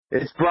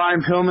It's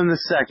Brian Pillman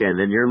II,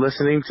 and you're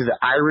listening to the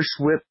Irish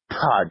Whip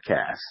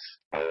Podcast.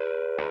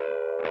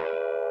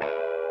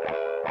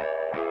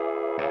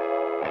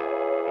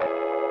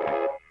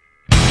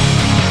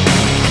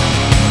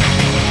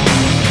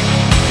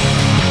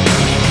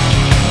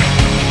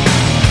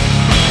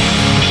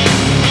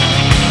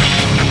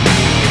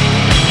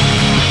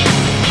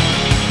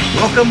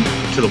 Welcome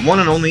to the one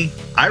and only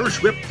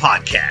Irish Whip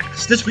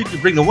Podcast. This week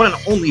we bring the one and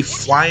only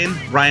Flying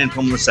Brian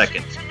Pillman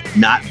II.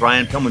 Not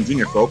Brian Pillman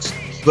Jr., folks,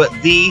 but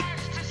the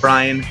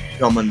Brian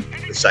Pillman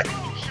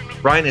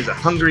II. Brian is a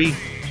hungry,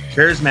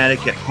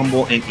 charismatic, yet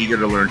humble and eager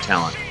to learn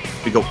talent.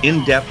 We go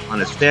in depth on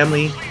his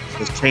family,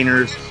 his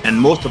trainers, and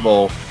most of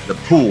all, the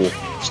pool,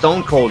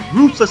 stone cold,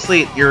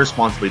 ruthlessly and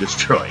irresponsibly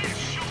destroyed.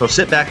 So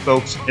sit back,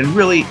 folks, and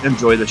really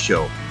enjoy the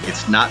show.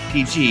 It's not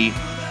PG,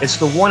 it's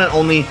the one and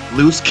only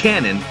loose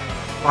cannon,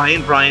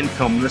 Brian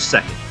Pillman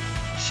II.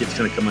 Shit's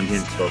gonna come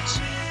unhinged, folks.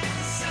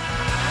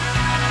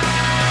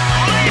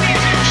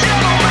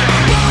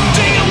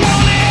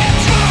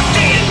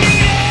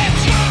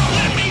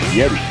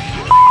 Yeti.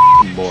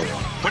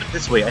 Moron. Put it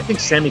this way, I think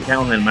Sammy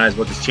Callahan might as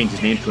well just change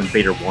his name to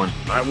Invader 1.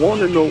 I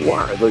want to know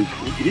why. Like,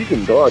 he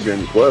can dodge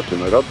any question.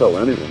 Like, I'll tell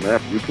anyone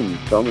that. You can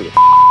tell me the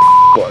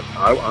but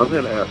I'm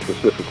going to ask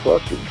specific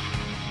questions.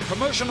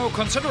 Promotional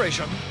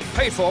consideration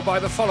paid for by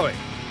the following.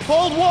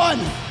 Hold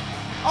one!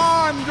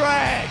 Arm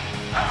drag!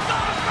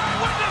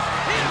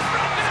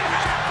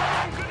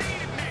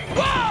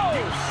 Whoa!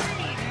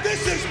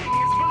 This is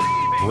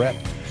Rep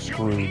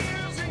screwed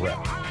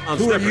rep.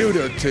 Who are you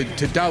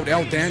to doubt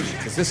El Dandy?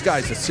 Because this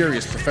guy's a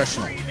serious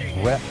professional.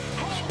 Rep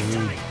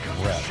screwed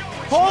rep.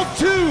 hold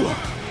two!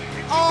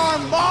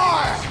 Arm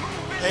bar!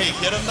 Hey,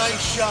 get a nice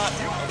shot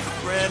of the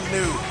brand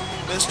new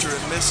Mr.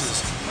 and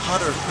Mrs.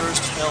 Hunter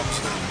Hurst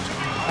Helmsley.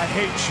 I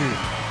hate you.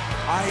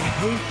 I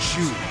hate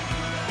you.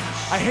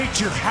 I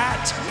hate your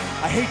hat.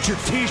 I hate your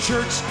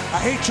t-shirts. I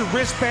hate your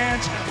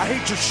wristbands. I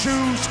hate your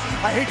shoes.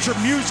 I hate your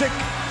music.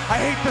 I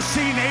hate the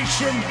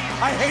C-Nation.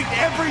 I hate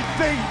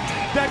everything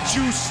that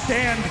you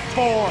stand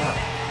for.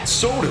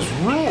 Sodas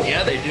rule.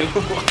 Yeah, they do.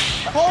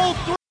 Hold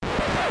three.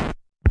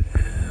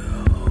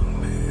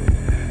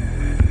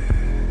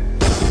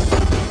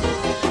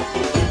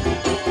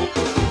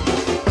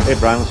 Hey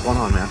Brian, what's going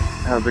on, man?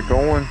 How's it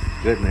going?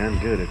 Good, man,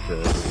 good. It's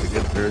a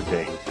good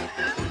Thursday.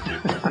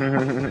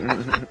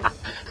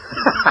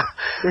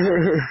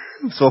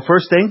 So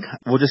first thing,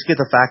 we'll just get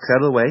the facts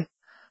out of the way.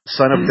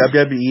 Son of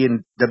WWE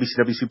and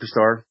WCW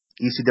superstar,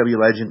 ECW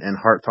legend, and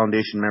Heart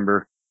Foundation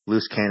member,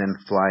 loose cannon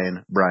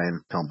flying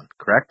Brian Pillman,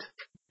 correct?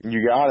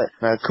 You got it.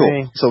 That's cool.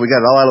 me. So we got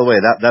it all out of the way.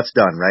 That's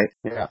done, right?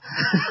 Yeah.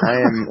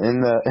 I am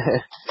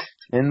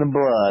in the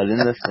blood,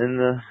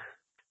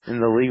 in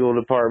the legal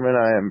department.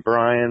 I am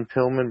Brian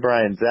Pillman,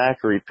 Brian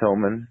Zachary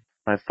Pillman.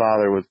 My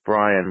father was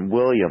Brian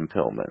William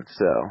Pillman,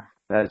 so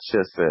that's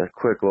just a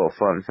quick little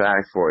fun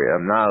fact for you.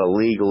 I'm not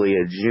legally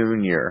a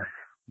junior,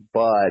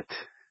 but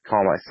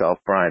call myself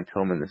Brian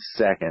Pillman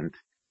II.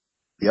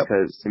 Yep.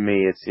 Because to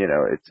me, it's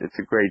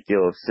a great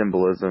deal of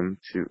symbolism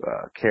to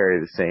carry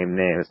the same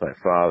name as my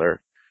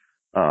father.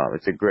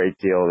 It's a great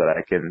deal that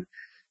I can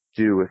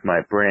do with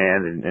my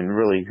brand and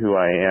really who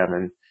I am.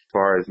 And as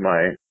far as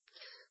my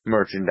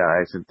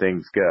merchandise and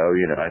things go,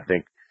 I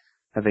think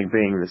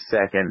being the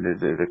second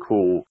is a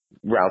cool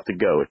route to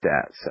go with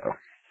that. So.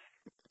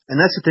 And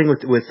that's the thing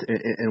with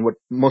and what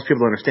most people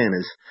don't understand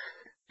is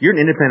you're an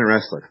independent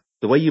wrestler.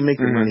 The way you make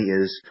your money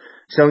is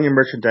selling your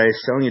merchandise,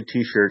 selling your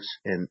t-shirts,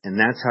 and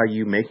that's how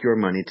you make your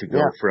money to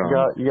go from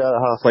you gotta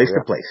hustle, place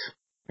to place.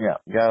 Yeah,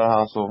 you gotta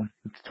hustle.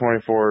 It's a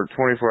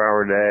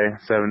 24-hour day,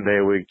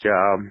 7-day-a-week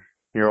job.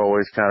 You're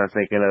always kind of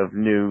thinking of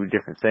new,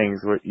 different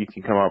things what you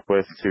can come up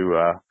with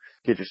to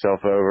get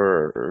yourself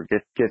over or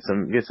get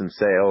some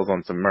sales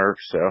on some merch.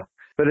 So.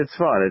 But it's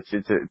fun.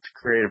 It's a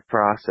creative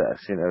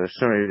process. There's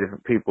so many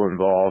different people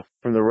involved,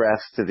 from the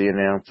refs to the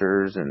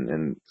announcers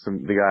and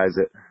the guys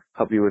that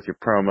help you with your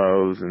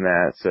promos and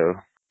that. So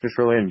just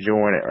really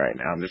enjoying it right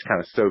now. I'm just kind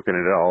of soaking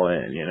it all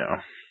in,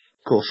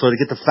 Cool. So to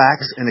get the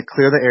facts and to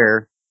clear the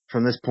air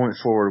from this point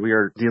forward, we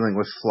are dealing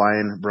with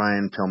Flying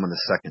Brian Pillman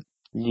II.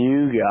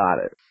 You got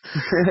it.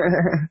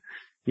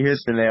 You hit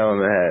the nail on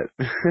the head.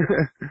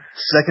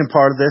 Second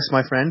part of this,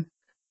 my friend,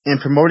 in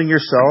promoting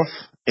yourself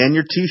and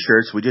your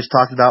t-shirts, we just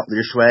talked about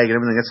your swag and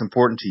everything that's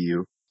important to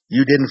you.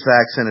 You did, in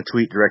fact, send a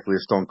tweet directly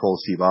to Stone Cold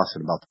Steve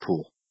Austin about the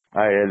pool.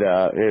 It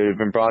had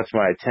been brought to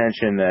my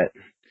attention that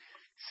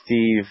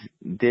Steve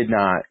did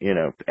not,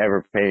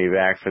 ever pay me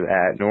back for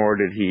that, nor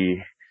did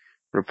he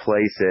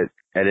replace it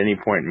at any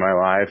point in my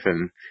life.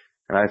 And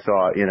I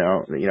thought, I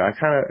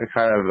kind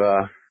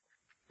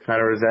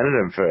of resented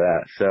him for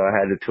that. So I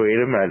had to tweet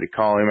him. I had to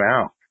call him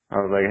out. I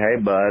was like, hey,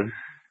 bud,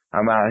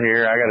 I'm out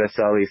here. I got to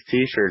sell these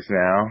t-shirts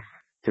now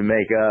to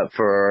make up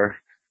for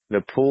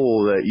the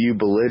pool that you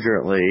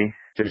belligerently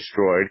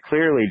destroyed,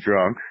 clearly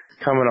drunk,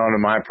 coming onto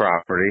my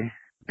property,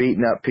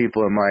 beating up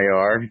people in my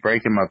yard,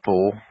 breaking my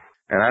pool,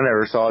 and I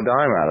never saw a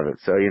dime out of it.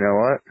 So you know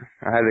what?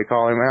 I had to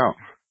call him out.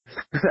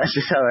 That's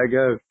just how that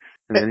goes.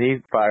 And then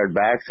he fired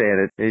back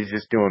saying that he's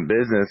just doing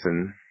business,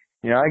 and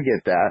I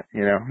get that.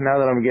 Now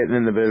that I'm getting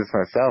in the business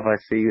myself, I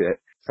see that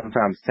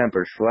sometimes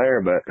tempers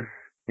flare, but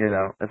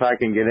if I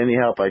can get any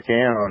help I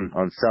can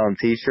on selling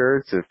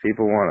T-shirts, if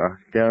people want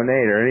to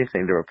donate or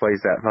anything to replace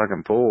that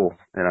fucking pool,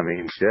 then I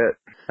mean, shit,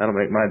 that'll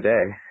make my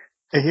day.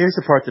 And here's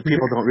the part that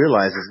people don't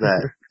realize is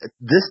that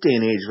this day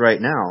and age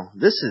right now,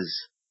 this is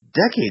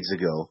decades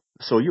ago.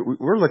 So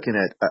we're looking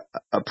at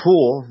a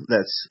pool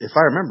that's, if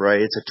I remember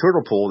right, it's a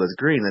turtle pool that's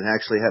green that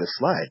actually had a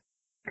slide.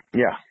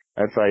 Yeah.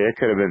 That's like, it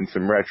could have been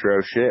some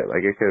retro shit.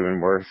 Like, it could have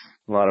been worth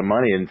a lot of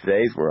money in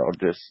today's world.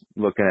 Just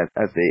looking at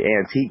the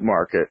antique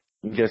market.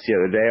 Just the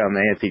other day on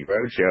the Antique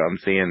Roadshow,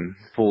 I'm seeing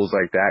pools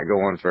like that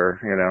going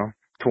for,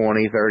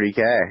 20,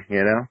 30K,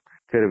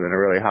 Could have been a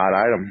really hot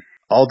item.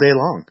 All day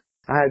long.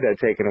 I had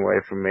that taken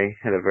away from me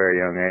at a very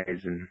young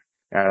age, and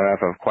I don't know if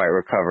I've quite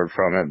recovered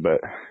from it,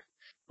 but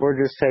we're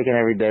just taking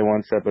every day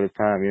one step at a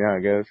time. You know how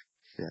it goes.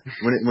 Yeah.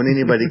 When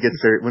anybody gets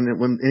when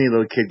any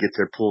little kid gets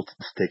their pool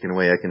taken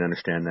away, I can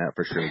understand that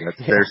for sure.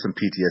 There's some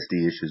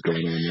PTSD issues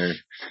going on there.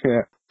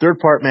 Yeah. Third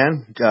part,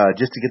 man,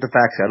 just to get the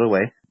facts out of the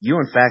way, you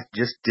in fact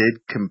just did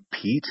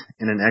compete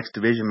in an X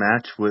Division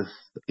match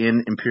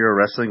in Imperial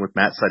Wrestling with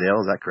Matt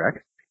Sydal. Is that correct?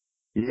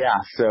 Yeah.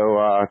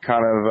 So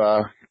kind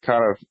of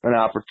an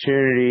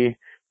opportunity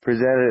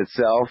presented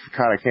itself.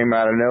 Kind of came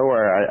out of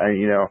nowhere. I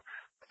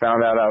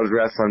found out I was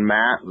wrestling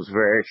Matt. Was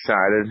very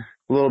excited.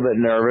 A little bit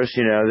nervous,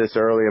 this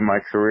early in my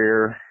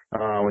career,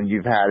 when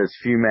you've had as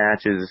few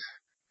matches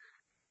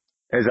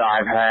as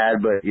I've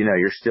had, but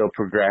you're still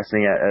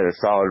progressing at a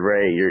solid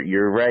rate.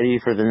 You're ready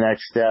for the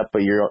next step,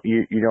 but you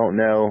don't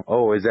know,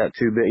 is that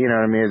too big? You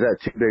know what I mean? Is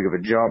that too big of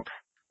a jump?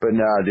 But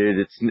no, dude,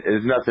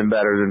 it's nothing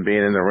better than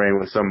being in the ring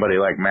with somebody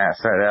like Matt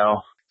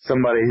Sydal.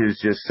 Somebody who's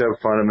just so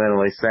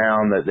fundamentally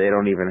sound that they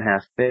don't even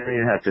have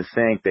to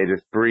think. They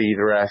just breathe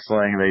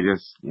wrestling. They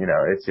just,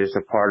 it's just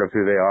a part of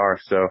who they are.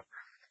 So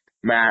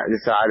Matt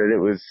decided it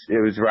was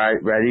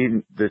ready.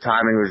 The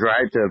timing was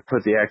right to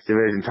put the X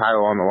Division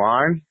title on the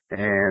line,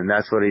 and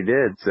that's what he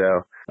did. So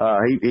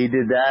he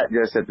did that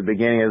just at the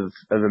beginning of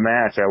the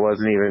match. It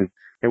wasn't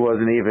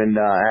even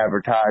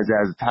advertised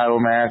as a title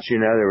match.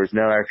 There was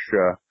no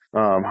extra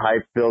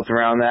hype built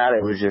around that.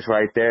 It was just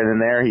right there and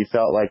there. He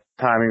felt like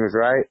timing was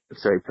right,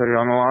 so he put it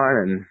on the line,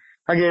 and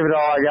I gave it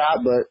all I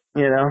got, but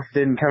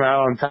didn't come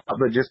out on top.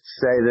 But just to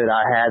say that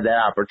I had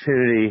that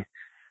opportunity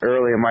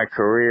early in my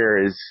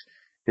career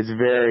it's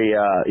very,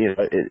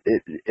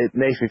 it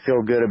makes me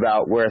feel good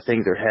about where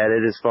things are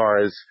headed as far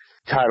as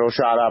title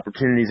shot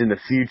opportunities in the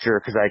future,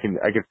 because I can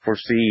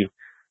foresee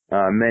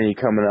many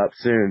coming up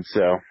soon.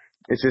 So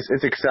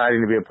it's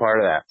exciting to be a part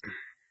of that.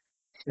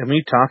 And when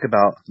you talk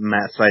about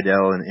Matt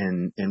Sydal,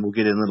 and we'll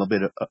get in a little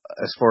bit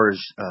as far as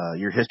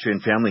your history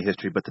and family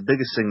history, but the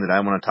biggest thing that I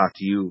want to talk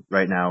to you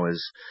right now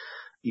is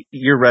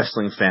your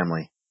wrestling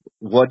family.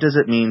 What does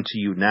it mean to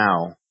you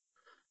now,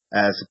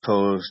 as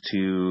opposed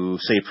to,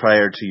 say,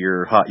 prior to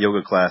your hot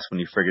yoga class when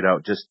you figured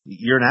out just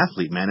you're an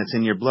athlete, man? It's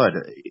in your blood.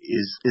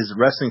 Is the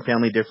wrestling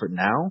family different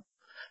now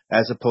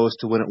as opposed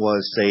to when it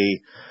was,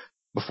 say,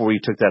 before you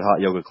took that hot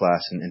yoga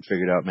class and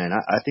figured out, man,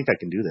 I think I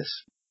can do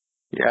this?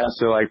 Yeah,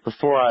 so like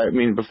before I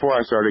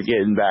started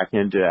getting back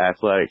into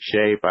athletic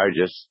shape,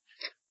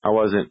 I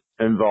wasn't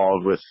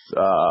involved with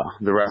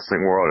the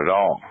wrestling world at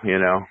all,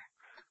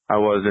 I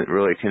wasn't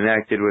really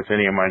connected with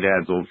any of my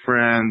dad's old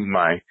friends.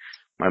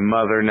 My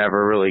mother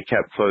never really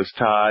kept close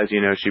ties.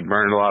 She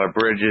burned a lot of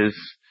bridges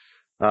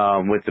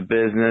with the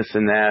business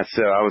and that.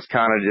 So I was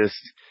kind of just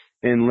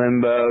in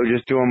limbo,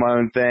 just doing my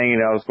own thing.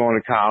 I was going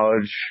to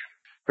college,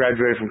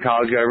 graduated from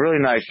college, got a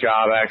really nice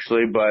job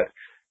actually, but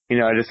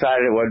I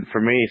decided it wasn't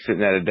for me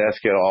sitting at a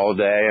desk all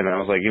day. And I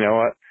was like, you know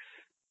what?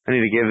 I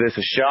need to give this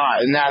a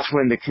shot. And that's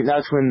when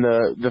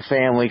the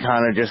family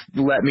kind of just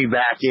let me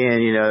back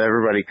in.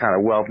 Everybody kind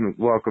of welcomed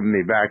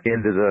me back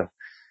into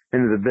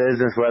the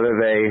business, whether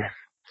they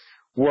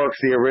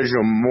worked the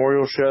original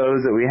memorial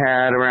shows that we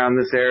had around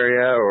this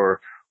area,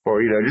 or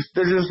there's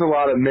just a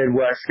lot of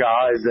Midwest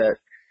guys that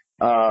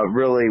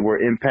really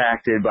were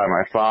impacted by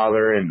my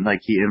father, and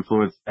like he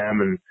influenced them,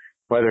 and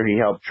whether he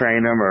helped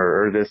train them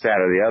or this,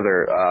 that, or the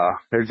other,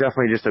 there's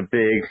definitely just a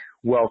big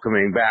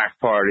welcoming back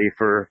party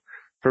for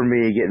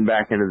me getting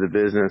back into the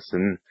business.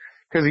 And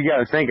because you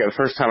got to think, the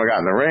first time I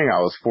got in the ring, I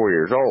was 4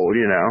 years old.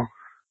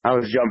 I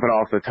was jumping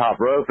off the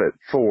top rope at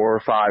 4 or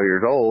 5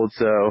 years old,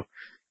 so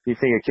you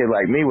think a kid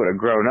like me would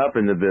have grown up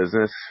in the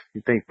business,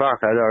 you think,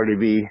 fuck, I'd already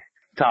be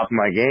top of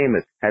my game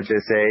at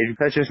this age.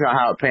 That's just not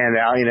how it panned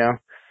out,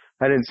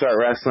 I didn't start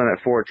wrestling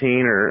at 14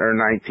 or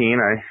 19.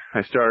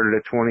 I started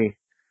at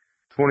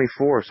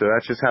 24, so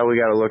that's just how we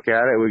got to look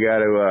at it. We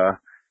got to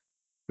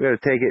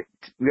take it,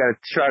 we got to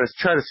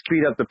try to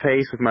speed up the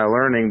pace with my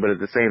learning, but at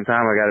the same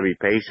time, I got to be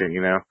patient,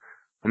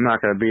 I'm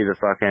not going to be the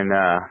fucking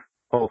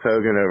Hulk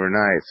Hogan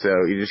overnight,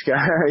 so you just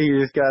got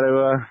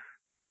to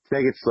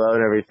take it slow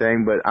and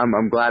everything. But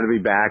I'm glad to be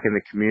back in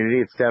the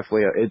community. It's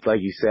definitely it's like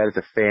you said, it's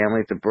a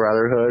family, it's a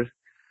brotherhood.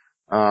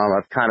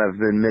 I've kind of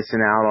been missing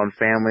out on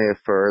family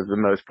for the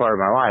most part of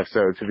my life,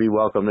 so to be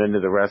welcomed into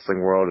the wrestling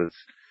world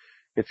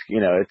it's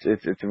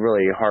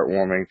really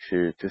heartwarming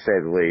to say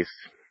the least.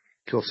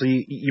 Cool. So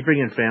you bring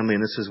in family,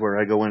 and this is where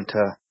I go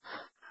into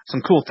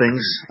some cool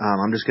things.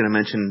 I'm just going to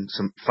mention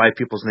 5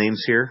 people's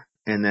names here,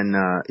 and then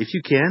if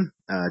you can,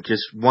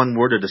 just one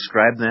word to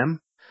describe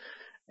them,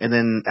 and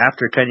then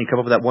after kind of you come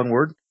up with that one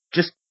word,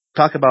 just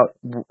talk about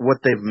what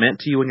they've meant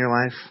to you in your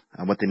life,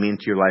 what they mean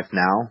to your life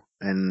now,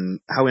 and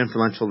how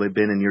influential they've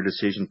been in your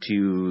decision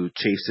to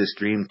chase this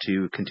dream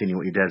to continue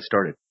what your dad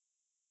started.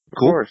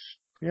 Cool? Of course.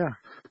 Yeah.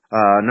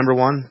 Number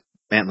 1,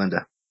 Aunt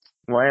Linda.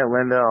 Well, Aunt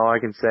Linda, all I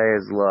can say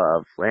is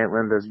love. Aunt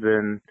Linda's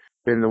been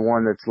the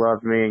one that's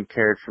loved me and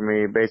cared for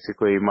me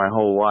basically my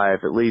whole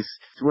life. At least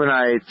when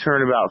I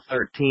turned about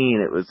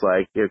 13, it was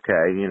like,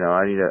 okay, you know,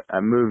 I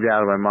moved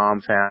out of my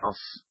mom's house,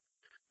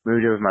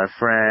 moved in with my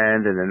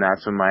friend, and then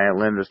that's when my Aunt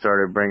Linda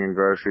started bringing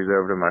groceries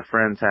over to my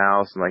friend's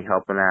house and like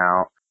helping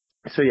out.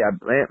 So yeah,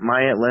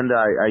 my Aunt Linda,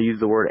 I use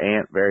the word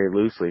aunt very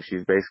loosely.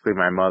 She's basically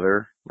my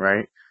mother,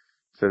 right?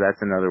 So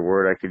that's another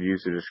word I could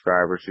use to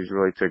describe her. She's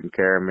really taken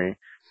care of me,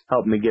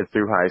 helped me get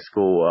through high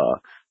school,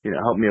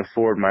 helped me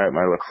afford my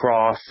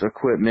lacrosse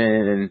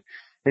equipment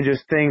and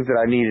just things that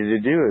I needed to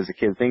do as a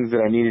kid, things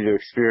that I needed to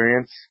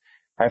experience.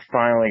 I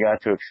finally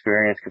got to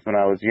experience because when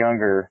I was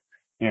younger,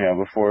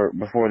 before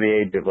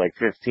the age of like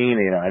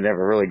 15, I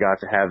never really got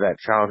to have that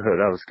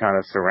childhood. I was kind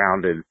of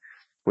surrounded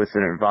with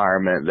an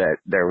environment that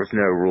there was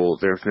no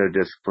rules, there was no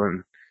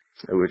discipline.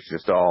 It was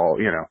just all,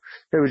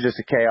 it was just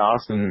a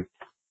chaos. And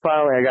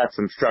finally I got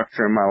some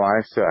structure in my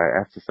life, so I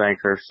have to thank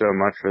her so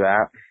much for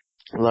that.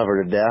 I love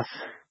her to death.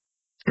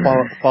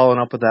 Following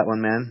up with that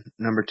one, man.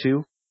 Number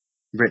 2,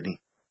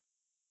 Brittany.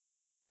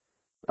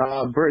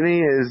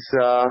 Brittany is,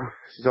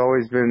 she's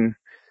always been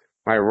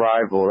my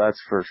rival,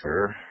 that's for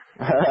sure.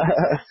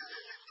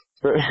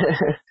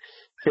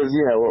 Because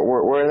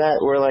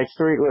we're like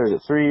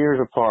 3 years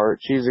apart.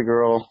 She's a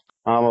girl,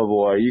 I'm a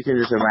boy. You can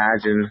just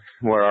imagine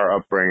what our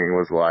upbringing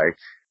was like.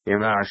 The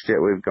amount of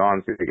shit we've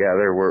gone through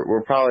together.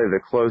 We're probably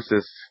the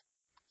closest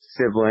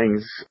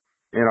siblings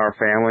in our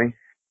family.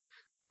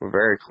 We're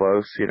very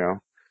close,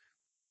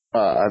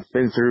 I've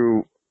been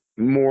through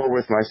more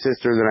with my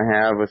sister than I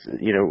have with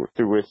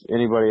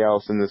anybody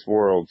else in this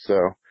world. So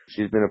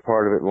she's been a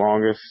part of it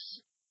longest.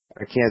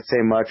 I can't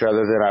say much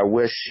other than I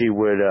wish she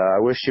would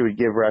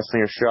give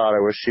wrestling a shot. I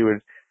wish she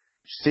would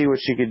see what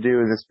she could do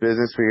in this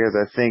business, because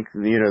I think,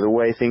 the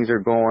way things are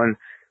going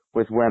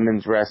with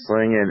women's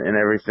wrestling and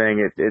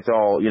everything, it's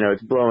all,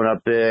 it's blowing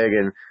up big,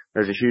 and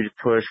there's a huge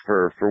push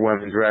for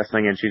women's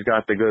wrestling, and she's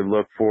got the good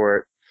look for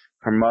it.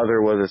 Her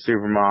mother was a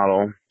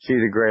supermodel.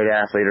 She's a great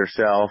athlete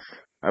herself.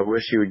 I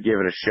wish she would give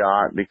it a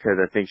shot, because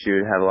I think she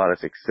would have a lot of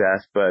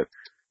success, but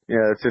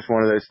it's just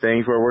one of those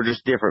things where we're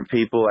just different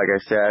people. Like I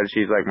said,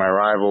 she's like my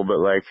rival, but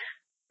like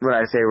when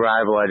I say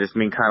rival, I just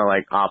mean kind of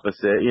like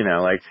opposite,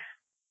 like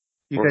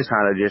we're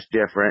kind of just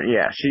different.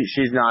 Yeah,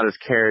 she's not as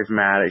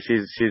charismatic.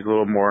 She's a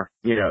little more,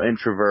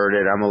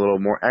 introverted. I'm a little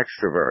more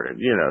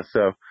extroverted,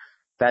 so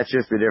that's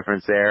just the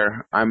difference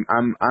there. I'm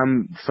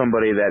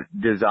somebody that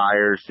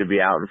desires to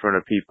be out in front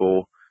of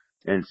people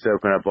and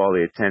soaking up all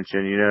the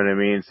attention, you know what I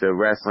mean? So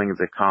wrestling is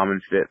a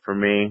common fit for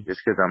me, just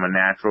because I'm a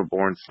natural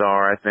born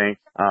star, I think.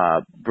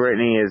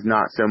 Brittany is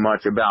not so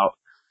much about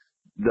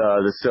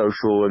the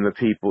social and the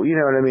people, you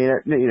know what I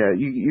mean?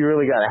 You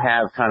really got to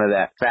have kind of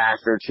that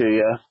factor to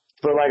you.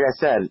 But like I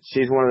said,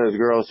 she's one of those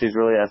girls. She's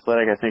really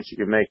athletic. I think she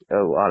could make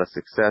a lot of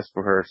success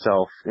for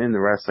herself in the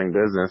wrestling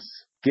business,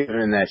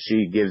 given that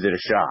she gives it a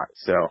shot.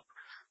 So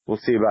we'll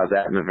see about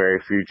that in the very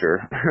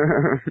future.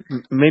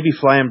 Maybe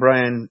Flying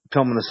Brian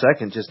Pillman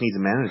II just needs a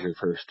manager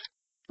first.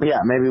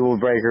 Yeah, maybe we'll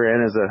break her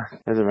in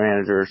as a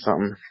manager or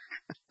something.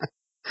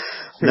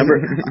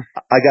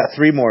 I got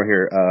 3 more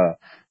here.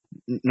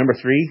 Number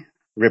 3,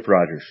 Rip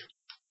Rogers.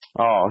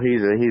 Oh,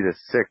 he's a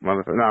sick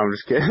motherfucker. No, I'm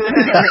just kidding.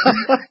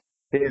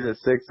 He's a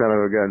sick son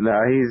of a gun. No,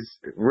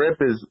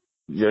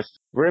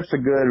 Rip's a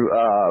good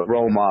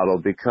role model,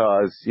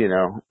 because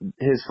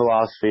his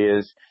philosophy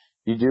is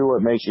you do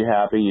what makes you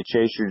happy, you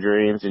chase your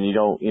dreams, and you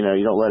don't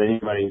let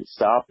anybody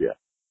stop you.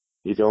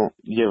 You don't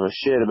give a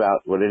shit about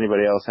what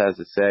anybody else has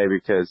to say,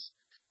 because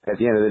at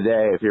the end of the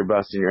day, if you're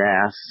busting your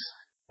ass,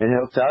 and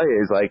he'll tell you,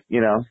 he's like,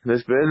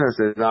 this business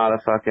is not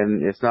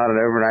it's not an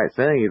overnight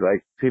thing. He's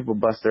like, people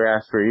bust their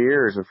ass for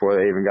years before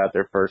they even got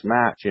their first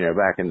match,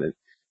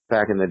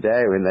 back in the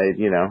day when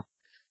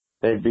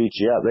they'd beat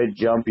you up, they'd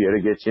jump you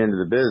to get you into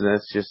the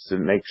business just to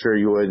make sure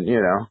you wouldn't,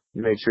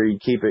 make sure you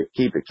keep it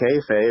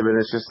kayfabe. And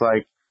it's just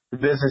like, the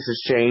business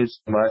has changed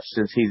so much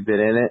since he's been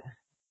in it,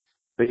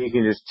 but you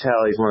can just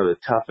tell he's one of the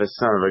toughest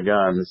son of a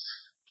guns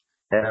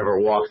that ever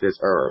walked this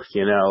earth.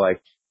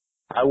 Like,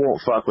 I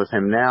won't fuck with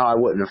him now. I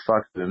wouldn't have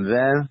fucked with him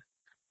then.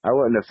 I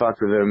wouldn't have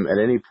fucked with him at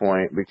any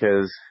point,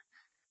 because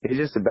he's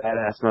just a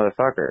badass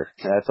motherfucker.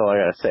 That's all I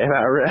gotta say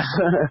about Rip.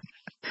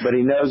 But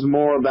he knows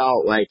more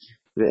about, like,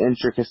 the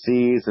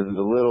intricacies and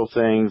the little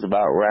things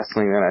about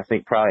wrestling than I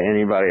think probably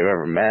anybody I've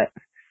ever met,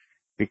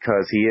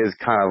 because he is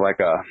kind of like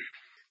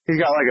he's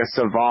got like a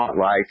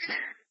savant-like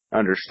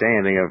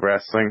understanding of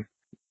wrestling.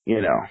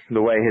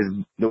 The way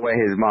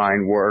his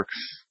mind works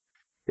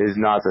is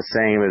not the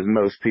same as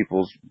most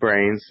people's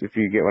brains, if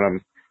you get what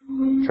I'm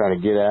trying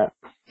to get at.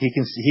 He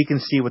can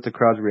see what the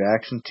crowd's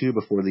reaction to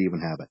before they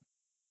even have it.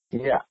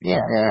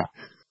 Yeah.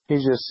 He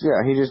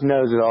just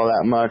knows it all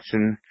that much,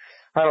 and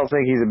I don't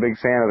think he's a big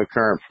fan of the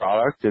current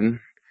product, and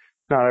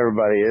not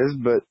everybody is,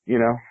 but,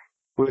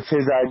 with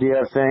his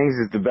idea of things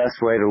is the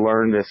best way to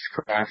learn this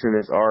craft and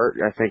this art.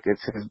 I think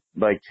it's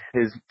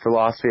his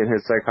philosophy and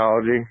his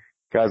psychology.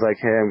 Guys like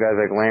him, guys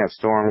like Lance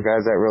Storm,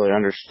 guys that really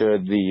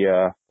understood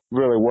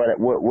really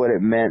what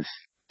it meant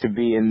to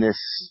be in this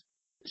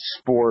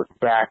sport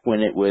back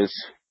when it was,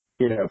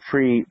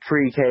 pre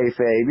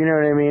kayfabe. You know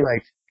what I mean?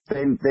 Like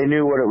they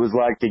knew what it was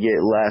like to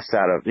get less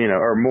out of,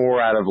 or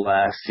more out of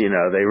less. They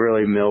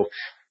really milked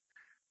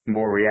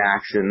more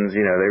reactions. They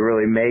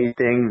really made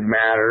things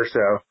matter.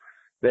 So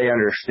they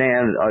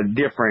understand a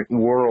different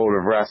world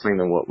of wrestling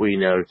than what we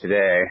know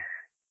today.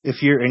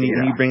 If you're and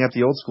you bring up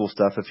the old school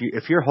stuff,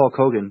 if you're Hulk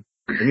Hogan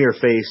and you're a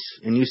face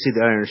and you see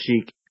the Iron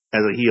Sheik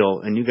as a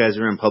heel and you guys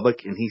are in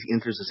public and he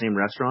enters the same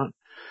restaurant,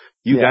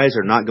 you guys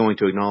are not going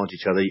to acknowledge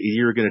each other.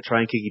 You're going to try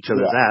and kick each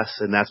other's ass,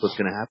 and that's what's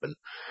going to happen.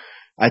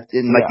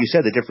 And like you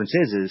said, the difference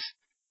is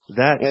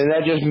that... And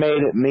that just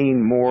made it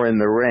mean more in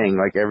the ring.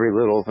 Like every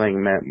little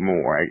thing meant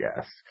more, I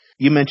guess.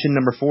 You mentioned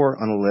number 4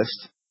 on the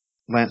list,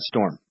 Lance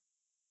Storm.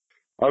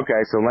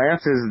 Okay, so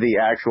Lance is the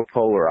actual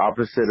polar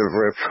opposite of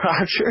Rip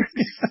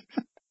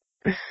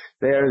Rogers.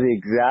 They are the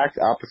exact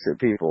opposite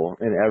people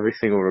in every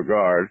single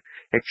regard,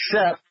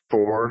 except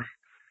for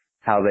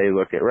how they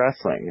look at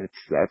wrestling.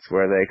 That's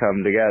where they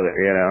come together,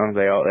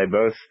 They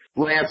both...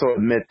 Lance will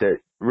admit that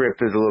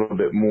Rip is a little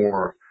bit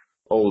more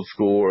old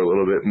school or a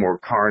little bit more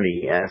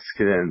Carney-esque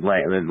than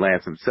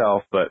Lance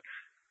himself, but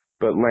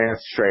Lance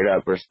straight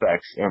up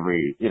respects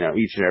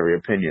each and every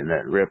opinion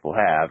that Rip will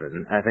have,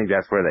 and I think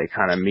that's where they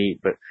kind of meet.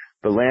 But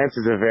Lance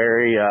is a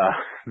very,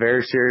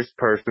 very serious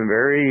person.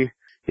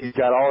 He's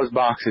got all his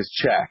boxes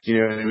checked. You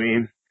know what I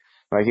mean?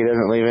 Like he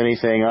doesn't leave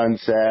anything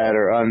unsaid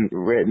or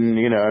unwritten.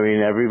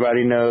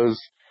 Everybody knows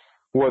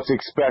what's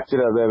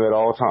expected of them at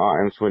all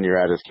times when you're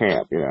at his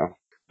camp.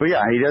 But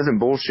yeah, he doesn't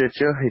bullshit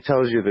you. He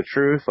tells you the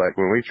truth. Like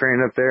when we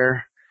trained up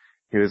there,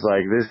 he was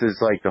like, "This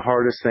is like the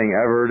hardest thing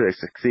ever to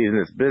succeed in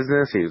this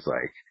business." He was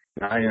like,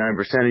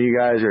 99% of you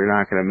guys are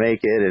not going to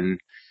make it, and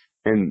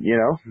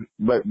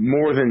but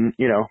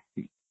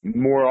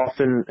more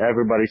often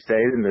everybody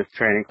stayed in the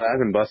training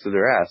class and busted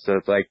their ass. So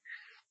it's like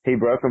he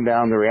broke them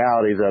down the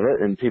realities of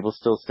it, and people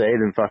still stayed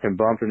and fucking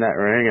bumped in that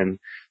ring, and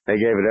they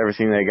gave it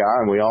everything they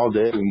got, and we all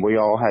did, and we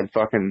all had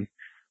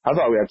I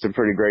thought we had some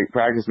pretty great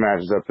practice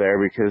matches up there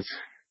because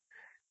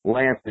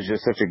Lance is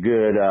just such a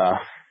good,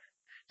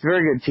 he's a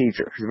very good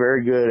teacher. He's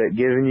very good at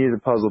giving you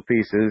the puzzle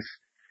pieces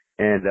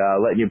and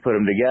letting you put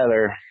them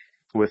together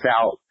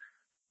without,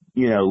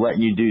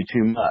 letting you do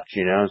too much,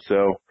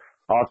 So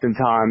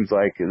oftentimes,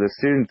 like the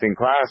students in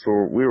class,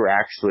 we were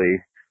actually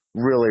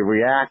really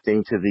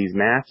reacting to these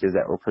matches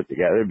that were put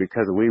together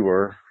because we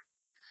were,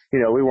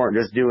 we weren't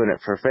just doing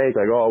it for fake,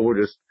 like, oh, we'll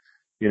just,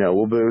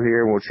 we'll boo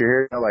here and we'll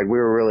cheer here. Like we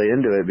were really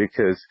into it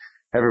because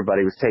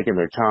everybody was taking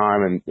their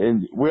time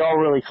and we all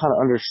really kind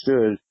of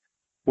understood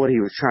what he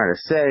was trying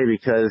to say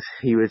because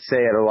he would say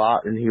it a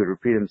lot and he would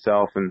repeat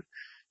himself, and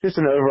just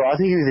an overall, I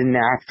think he's a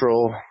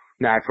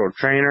natural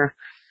trainer.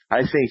 I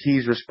think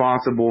he's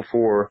responsible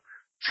for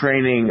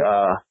training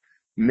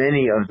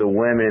many of the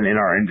women in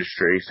our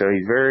industry. So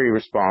he's very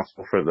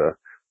responsible for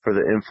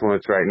the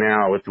influence right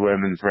now with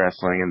women's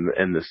wrestling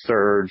and the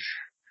surge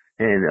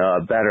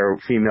and better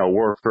female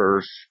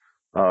workers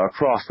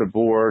across the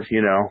board,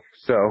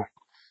 So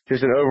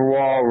just an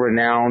overall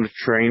renowned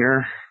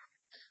trainer.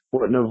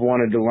 Wouldn't have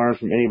wanted to learn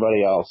from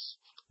anybody else.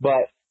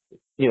 But,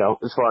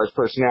 as far as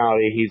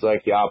personality, he's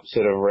like the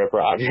opposite of Rip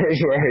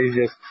Rogers, where he's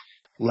just...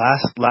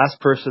 Last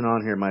person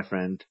on here, my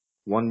friend.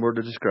 One word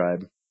to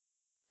describe.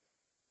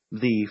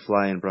 The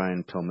Flying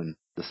Brian Pillman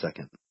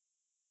II.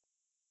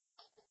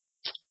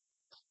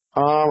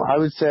 I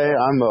would say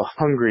I'm a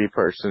hungry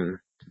person.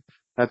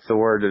 That's the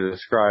word to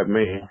describe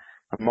me.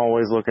 I'm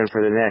always looking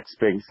for the next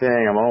big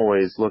thing. I'm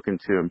always looking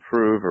to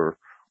improve, or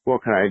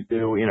what can I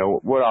do?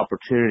 What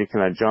opportunity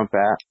can I jump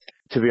at?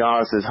 To be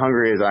honest, as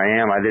hungry as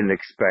I am, I didn't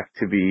expect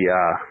to be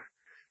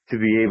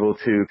able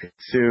to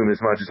consume as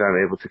much as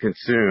I'm able to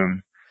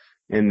consume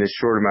in this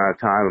short amount of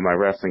time of my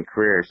wrestling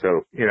career.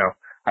 So,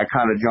 I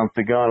kind of jumped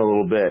the gun a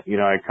little bit.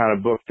 I kind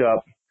of booked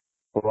up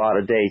a lot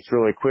of dates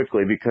really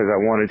quickly because I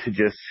wanted to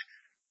just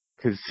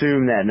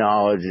consume that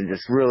knowledge and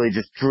just really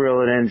just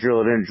drill it in,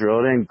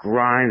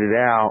 grind it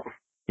out.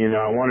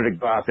 I wanted to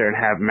go out there and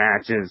have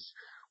matches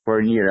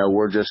where,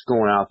 we're just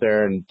going out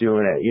there and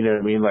doing it. You know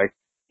what I mean? Like,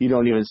 you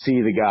don't even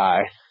see the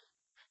guy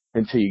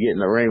until you get in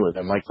the ring with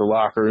him. Like, the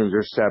locker rooms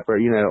are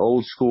separate,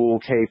 old school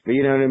cape.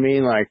 You know what I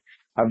mean? Like,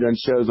 I've done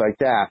shows like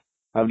that.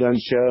 I've done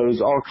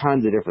shows, all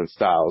kinds of different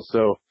styles.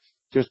 So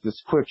just this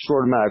quick,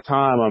 short amount of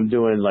time, I'm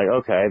doing like,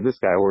 okay, this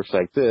guy works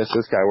like this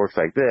guy works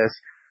like this.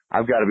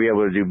 I've got to be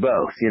able to do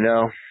both,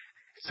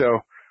 So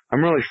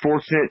I'm really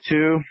fortunate,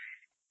 too,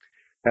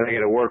 that I get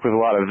to work with a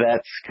lot of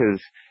vets because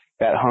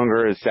that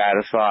hunger is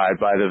satisfied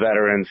by the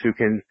veterans who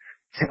can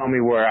tell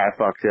me where I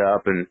fucked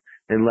up and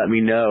and let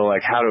me know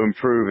like how to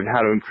improve and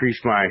how to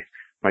increase my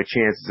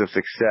chances of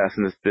success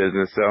in this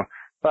business. So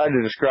if I had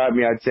to describe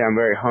me, I'd say I'm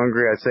very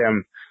hungry. I'd say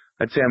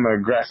I'm an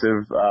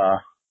aggressive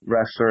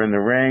wrestler in the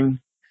ring.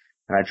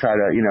 And I try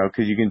to,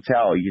 cause you can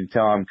tell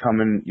I'm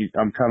coming to eat,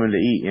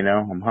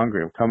 I'm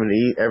hungry. I'm coming to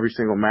eat every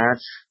single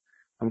match.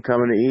 I'm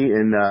coming to eat,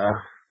 and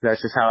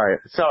that's just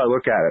that's how I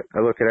look at it. I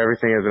look at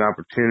everything as an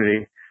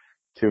opportunity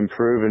to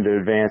improve and to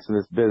advance in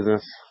this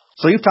business.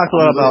 So you've talked a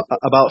lot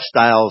about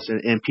styles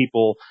and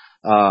people,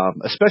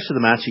 especially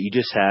the match that you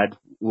just had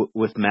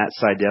with Matt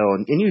Seidel,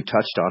 and you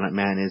touched on it,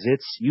 man.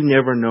 You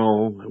never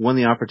know when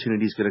the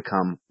opportunity is going to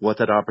come, what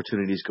that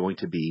opportunity is going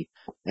to be,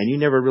 and you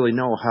never really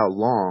know how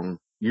long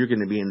you're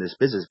going to be in this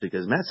business,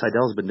 because Matt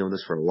Seidel's been doing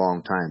this for a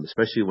long time,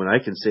 especially when I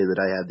can say that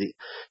I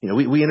had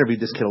we interviewed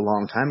this kid a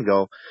long time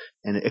ago,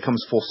 and it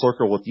comes full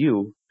circle with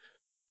you.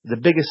 The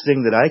biggest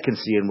thing that I can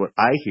see and what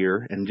I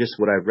hear and just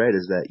what I've read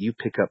is that you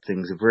pick up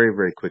things very,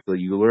 very quickly.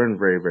 You learn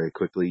very, very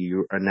quickly.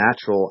 You're a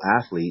natural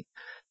athlete.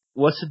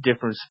 What's the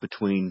difference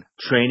between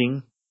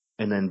training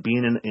and then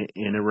being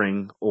in a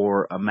ring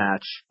or a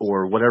match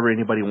or whatever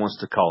anybody wants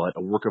to call it,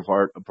 a work of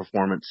art, a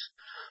performance,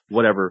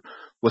 whatever,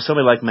 with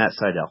somebody like Matt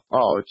Seidel?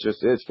 Oh,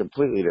 it's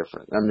completely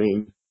different. I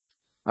mean,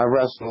 I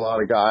wrestled a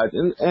lot of guys,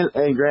 and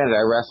granted,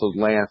 I wrestled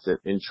Lance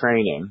in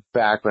training.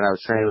 Back when I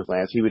was training with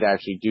Lance, he would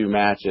actually do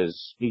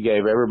matches. He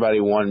gave everybody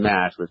one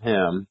match with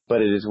him,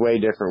 but it is way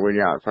different when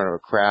you're out in front of a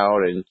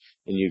crowd and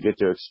you get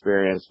to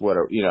experience what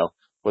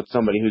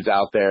somebody who's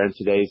out there in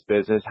today's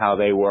business, how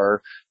they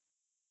work.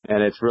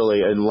 And it's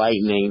really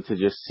enlightening to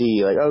just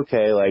see, like,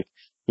 okay, like,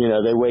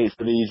 they wait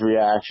for these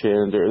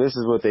reactions, or this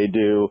is what they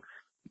do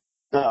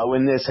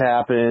when this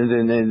happens,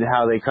 and then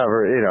how they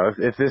cover it.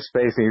 If this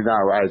spacing is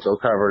not right, they'll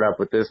cover it up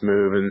with this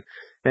move. And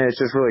it's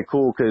just really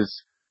cool, because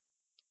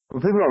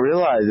what people don't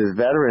realize is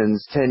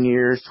veterans, 10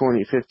 years,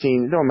 20,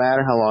 15, it don't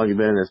matter how long you've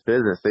been in this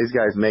business. These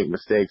guys make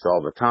mistakes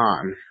all the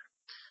time.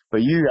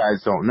 But you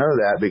guys don't know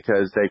that,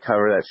 because they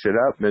cover that shit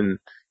up, and,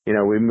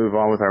 we move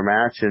on with our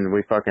match, and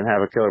we fucking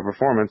have a killer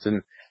performance.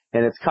 And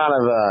it's kind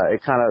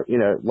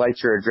of,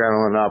 lights your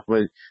adrenaline up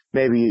with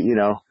maybe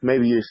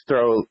you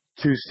throw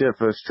too stiff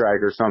a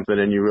strike or something,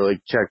 and you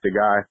really check the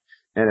guy,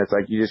 and it's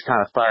like you just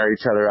kind of fire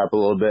each other up a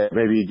little bit.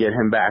 Maybe you get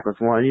him back with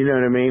one, you know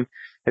what I mean?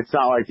 It's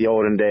not like the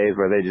olden days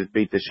where they just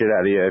beat the shit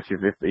out of you if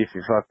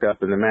you fucked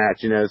up in the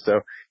match, So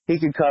he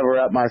could cover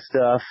up my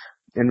stuff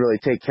and really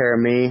take care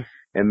of me.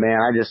 And man,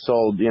 I just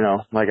sold,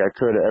 like I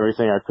could,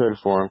 everything I could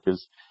for him,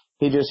 because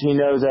he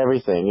knows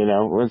everything,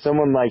 When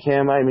someone like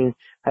him, I mean,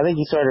 I think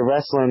he started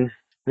wrestling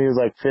when he was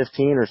like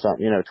 15 or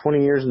something,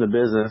 20 years in the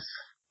business.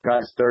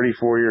 Guy's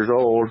 34 years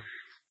old.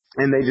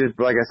 And they just,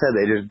 like I said,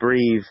 they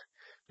breathe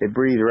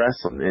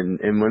wrestling.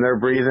 And when they're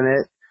breathing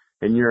it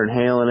and you're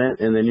inhaling it,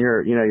 and then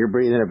you're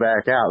breathing it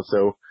back out.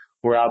 So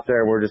we're out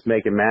there and we're just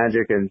making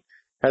magic. And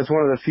that's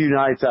one of the few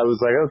nights I was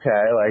like,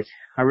 okay, like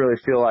I really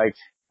feel like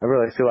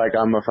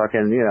I'm a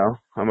fucking,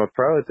 I'm a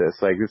pro at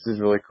this. Like, this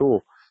is really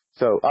cool.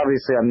 So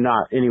obviously I'm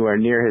not anywhere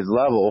near his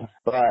level,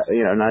 but,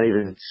 not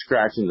even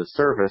scratching the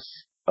surface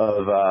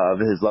of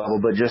his level,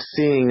 but just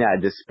seeing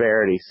that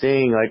disparity,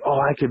 seeing like, oh,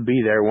 I could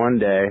be there one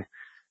day,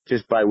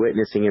 just by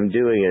witnessing him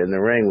doing it in the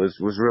ring was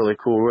really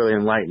cool, really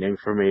enlightening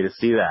for me to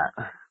see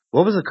that.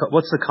 What's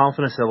the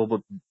confidence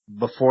level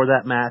before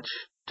that match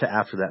to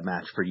after that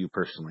match for you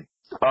personally?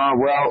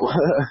 Well,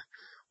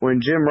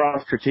 when Jim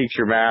Ross critiques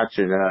your match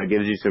and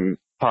gives you some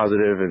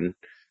positive and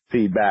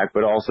feedback,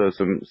 but also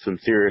some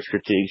serious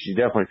critiques, you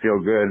definitely feel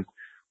good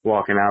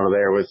walking out of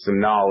there with some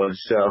knowledge.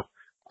 So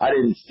I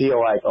didn't feel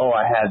like, oh,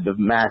 I had the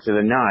match of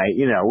the night.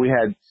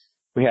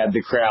 We had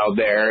the crowd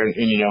there, and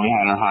we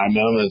had our high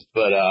moments,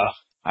 but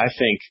I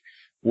think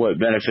what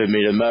benefited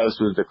me the most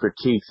was the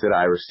critiques that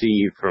I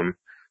received from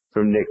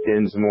Nick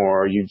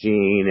Dinsmore,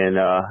 Eugene, and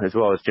as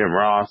well as Jim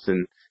Ross,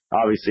 and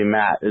obviously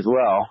Matt as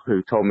well,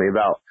 who told me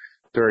about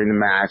during the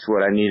match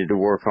what I needed to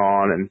work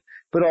on.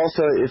 But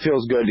also it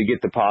feels good to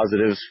get the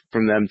positives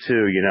from them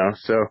too,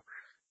 So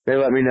they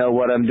let me know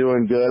what I'm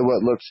doing good,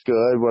 what looks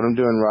good, what I'm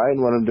doing right,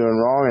 and what I'm doing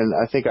wrong. And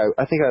I think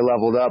I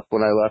leveled up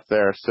when I left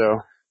there. So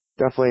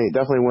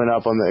definitely went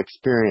up on the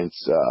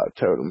experience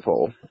totem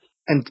pole.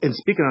 And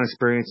speaking on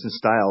experience and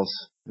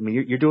styles, I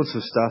mean, you're doing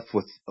some stuff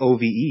with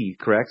OVE,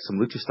 correct? Some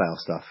lucha style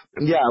stuff.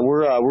 Yeah,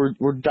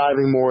 we're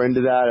diving more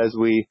into that as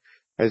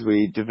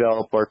we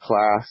develop our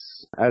class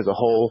as a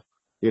whole.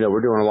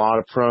 We're doing a lot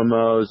of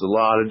promos, a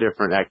lot of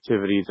different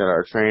activities at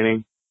our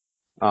training.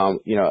 I've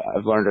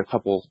learned a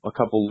couple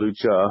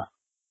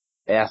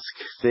lucha-esque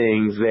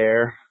things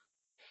there,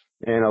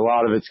 and a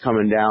lot of it's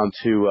coming down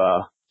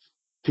to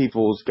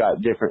people's got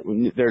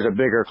different. There's a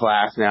bigger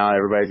class now.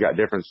 Everybody's got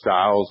different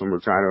styles, and we're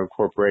trying to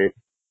incorporate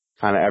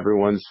kind of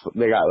everyone's.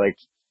 They got like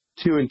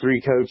 2 and 3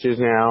 coaches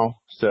now,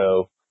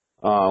 so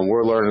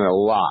we're learning a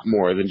lot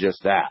more than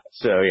just that.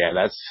 So yeah,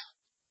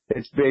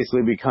 it's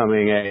basically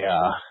becoming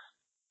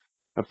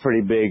a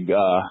pretty big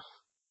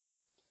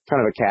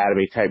kind of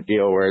academy type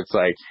deal where it's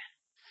like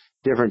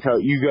different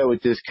coach. You go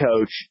with this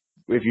coach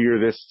if you're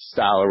this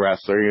style of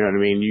wrestler, you know what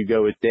I mean? You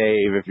go with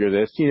Dave if you're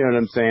this, you know what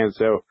I'm saying?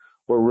 So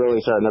we're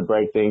really starting to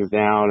break things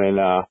down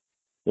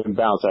and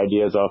bounce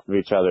ideas off of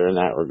each other in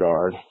that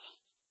regard.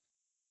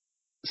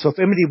 So if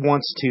anybody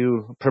wants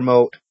to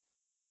promote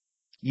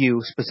you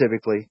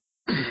specifically,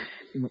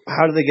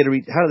 how do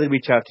they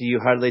reach out to you?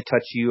 How do they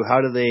touch you?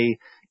 How do they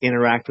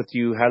interact with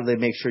you? How do they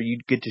make sure you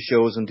get to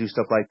shows and do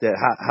stuff like that?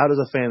 How does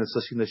a fan that's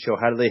listening to the show,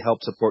 how do they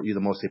help support you the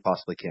most they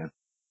possibly can?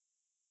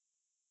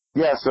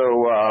 Yeah, so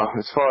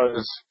as far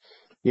as,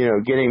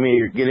 getting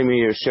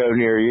me a show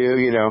near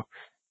you,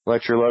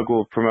 let your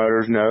local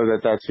promoters know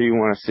that that's who you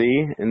want to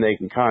see, and they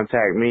can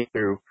contact me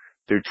through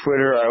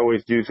Twitter. I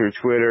always do through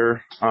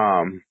Twitter.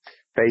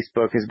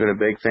 Facebook has been a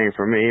big thing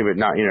for me, but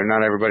not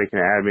everybody can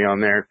add me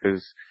on there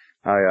because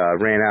I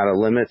ran out of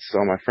limits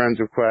on my friends'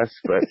 requests.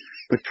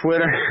 But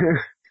Twitter,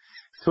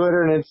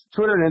 Twitter and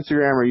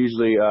Instagram are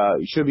usually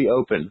should be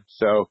open.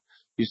 So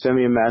you send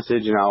me a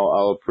message and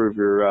I'll approve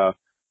your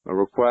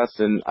request.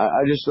 And I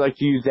just like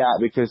to use that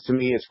because to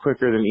me it's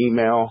quicker than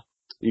email.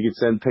 You can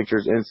send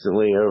pictures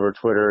instantly over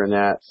Twitter and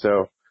that.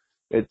 So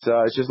it's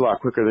just a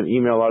lot quicker than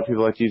email. A lot of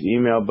people like to use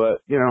email,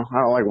 but I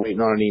don't like waiting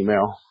on an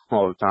email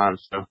all the time.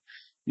 So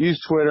use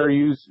Twitter.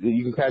 You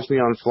can catch me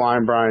on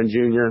Flying Brian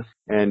Jr.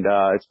 And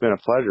it's been a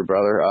pleasure,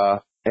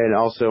 brother. And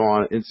also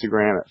on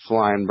Instagram at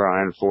Flying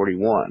Brian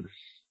 41.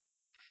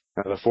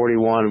 The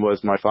 41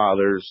 was my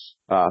father's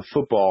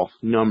football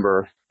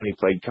number when he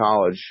played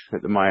college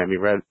at the Miami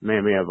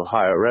of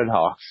Ohio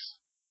Redhawks.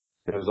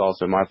 It was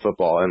also my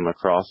football and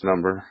lacrosse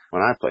number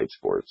when I played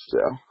sports. So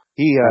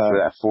that's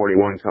where that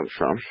 41 comes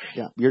from.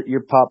 Yeah,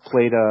 your pop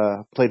played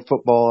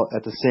football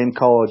at the same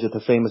college at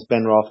the famous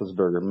Ben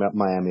Roethlisberger,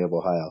 Miami of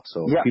Ohio.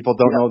 So if people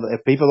don't know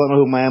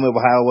who Miami of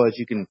Ohio was,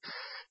 you can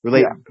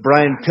relate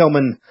Brian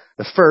Pillman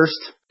the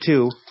first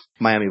to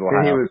Miami of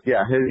Ohio.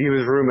 He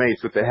was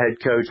roommates with the head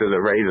coach of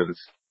the Ravens,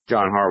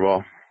 John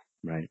Harbaugh.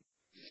 Right.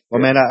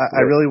 Well, man,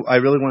 I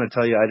really want to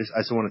tell you, I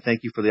just want to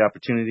thank you for the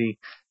opportunity.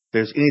 If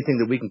there's anything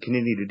that we can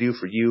continue to do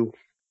for you,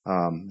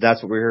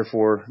 that's what we're here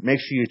for. Make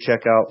sure you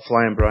check out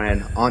Flying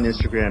Brian on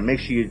Instagram. Make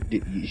sure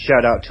you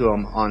shout out to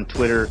him on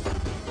Twitter.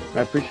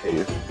 I appreciate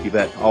you. You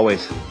bet.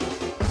 Always.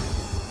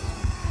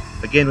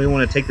 Again, we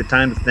want to take the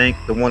time to thank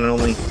the one and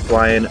only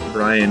Flying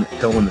Brian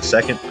Pillman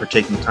II for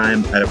taking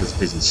time out of his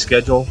busy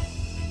schedule.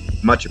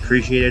 Much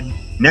appreciated.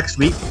 Next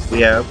week, we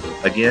have,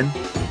 again,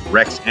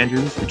 Rex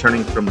Andrews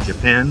returning from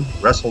Japan,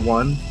 Wrestle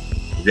One,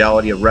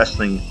 Reality of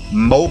Wrestling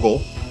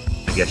mogul,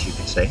 I guess you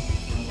could say.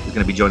 He's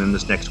going to be joining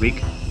us next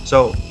week.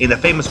 So, in the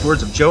famous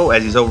words of Joe,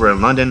 as he's over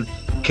in London,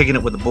 kicking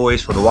it with the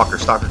boys for the Walker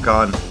Stalker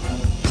Con,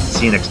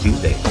 see you next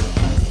Tuesday.